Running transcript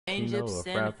cappuccino or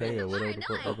frappe or whatever the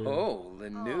fuck that is. Oh, the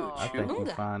new I think you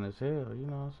chew. fine as hell, you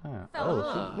know what I'm saying?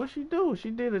 Ah. What she do?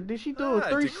 Did she do a Ah,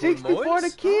 360 de for the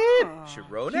cool kid?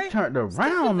 Chirone? She turned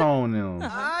around on him.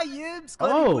 Ah, yibs,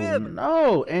 Oh wib.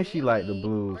 no, and she like the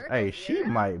blues. Hey, she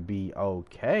might be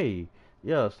okay.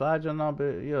 Yeah, slide your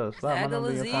number. Yeah, slide my number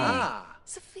in your phone. Ah.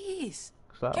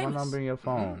 Slide my number in your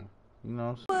phone. You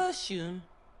know what I'm saying?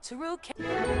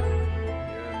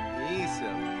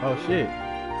 Oh shit.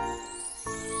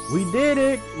 We did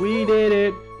it. We did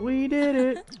it. We did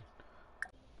it.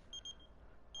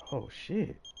 Oh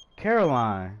shit.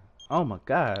 Caroline. Oh my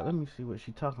god. Let me see what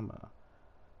she talking about.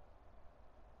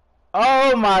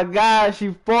 Oh my god,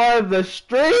 she for the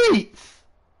streets.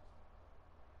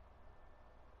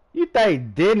 You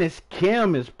think Dennis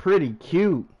Kim is pretty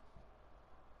cute?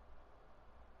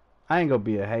 I ain't gonna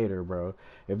be a hater, bro.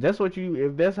 If that's what you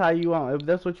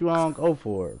want, go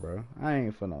for it, bro. I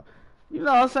ain't finna. You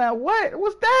know what I'm saying?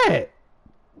 What's that?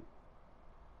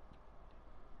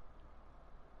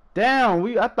 Damn,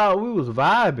 I thought we was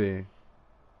vibing.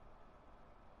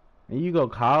 And you gonna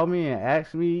call me and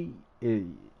ask me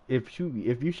if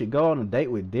you should go on a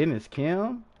date with Dennis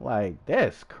Kim? Like,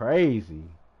 that's crazy.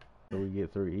 So we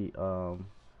get through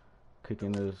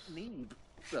cooking this.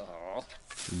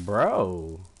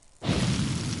 Bro.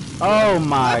 Oh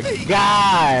my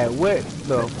god, what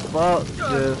the fuck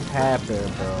just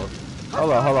happened, bro?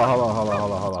 Hold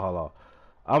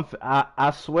on.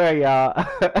 I swear, y'all.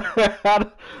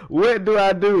 What do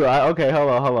I do? Okay, hold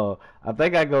on. I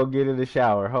think I go get in the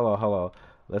shower. Hold on.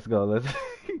 Let's go.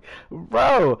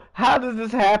 Bro, how does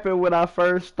this happen when I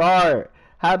first start?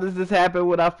 How does this happen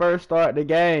when I first start the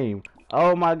game?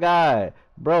 Oh my god,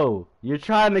 bro, you're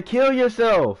trying to kill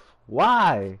yourself.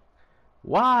 Why?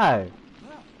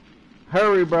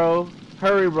 Hurry, bro.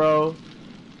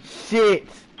 Shit.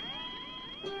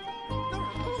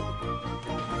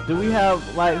 Do we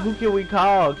have, like, who can we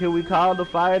call? Can we call the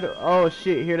fighter? Oh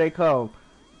shit, here they come.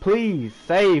 Please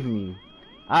save me.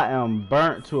 I am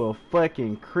burnt to a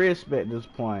fucking crisp at this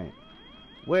point.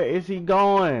 Where is he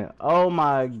going? Oh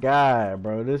my god,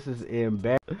 bro. This is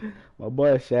embarrassing. My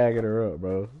boy shagging her up,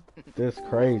 bro. That's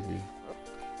crazy.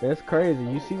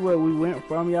 You see what we went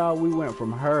from, y'all? We went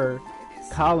from her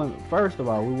calling. First of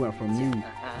all, we went from me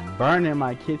burning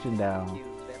my kitchen down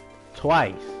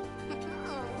twice.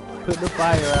 Put the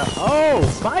fire out. Oh,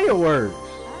 fireworks.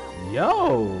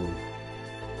 Yo.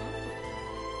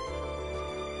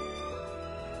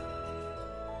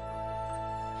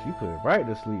 She put Bryte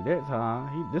to sleep that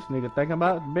time. This nigga thinking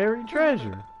about buried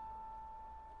treasure.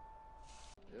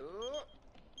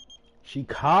 She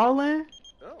calling?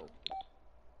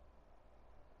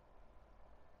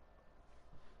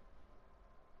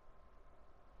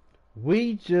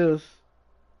 We just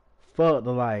fucked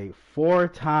like 4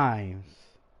 times.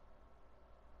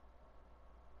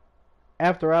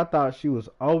 After I thought she was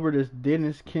over this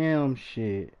Dennis Kim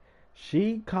shit,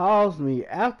 she calls me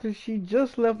after she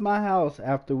just left my house,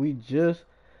 after we just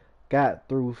got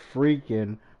through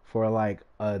freaking for like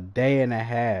a day and a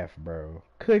half, bro.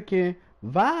 Cooking,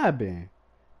 vibing,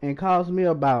 and calls me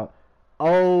about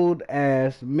old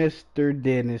ass Mr.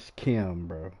 Dennis Kim,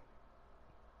 bro.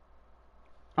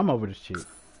 I'm over this chick.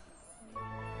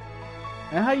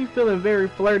 And how you feeling very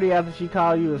flirty after she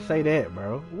called you and say that,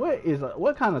 bro?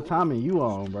 What kind of timing you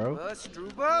on, bro?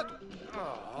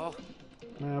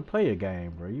 Man, play your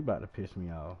game, bro. You about to piss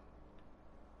me off.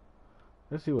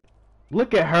 Let's see what.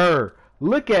 Look at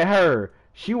her.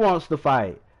 She wants to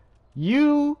fight.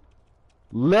 You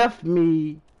left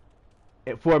me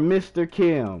for Mr.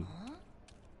 Kim.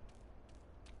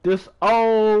 This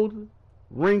old,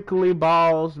 wrinkly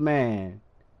balls man.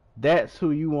 That's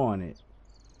who you wanted.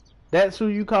 That's who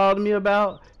you called me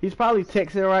about? He's probably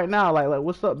texting right now, like,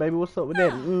 what's up, baby? What's up with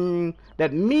that?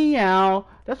 That meow.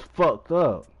 That's fucked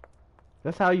up.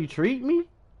 That's how you treat me?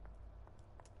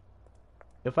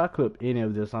 If I clip any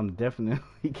of this, I'm definitely...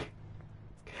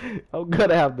 I'm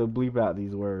gonna have to bleep out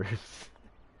these words.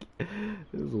 This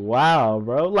is wild,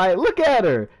 bro. Like, look at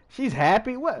her. She's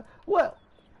happy. What?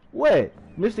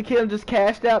 Mr. Kim just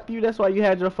cashed out for you? That's why you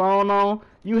had your phone on?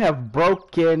 You have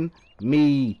broken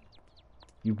me.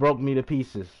 You broke me to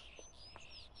pieces.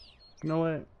 You know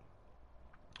what?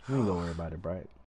 We ain't gonna worry about it, Bryte.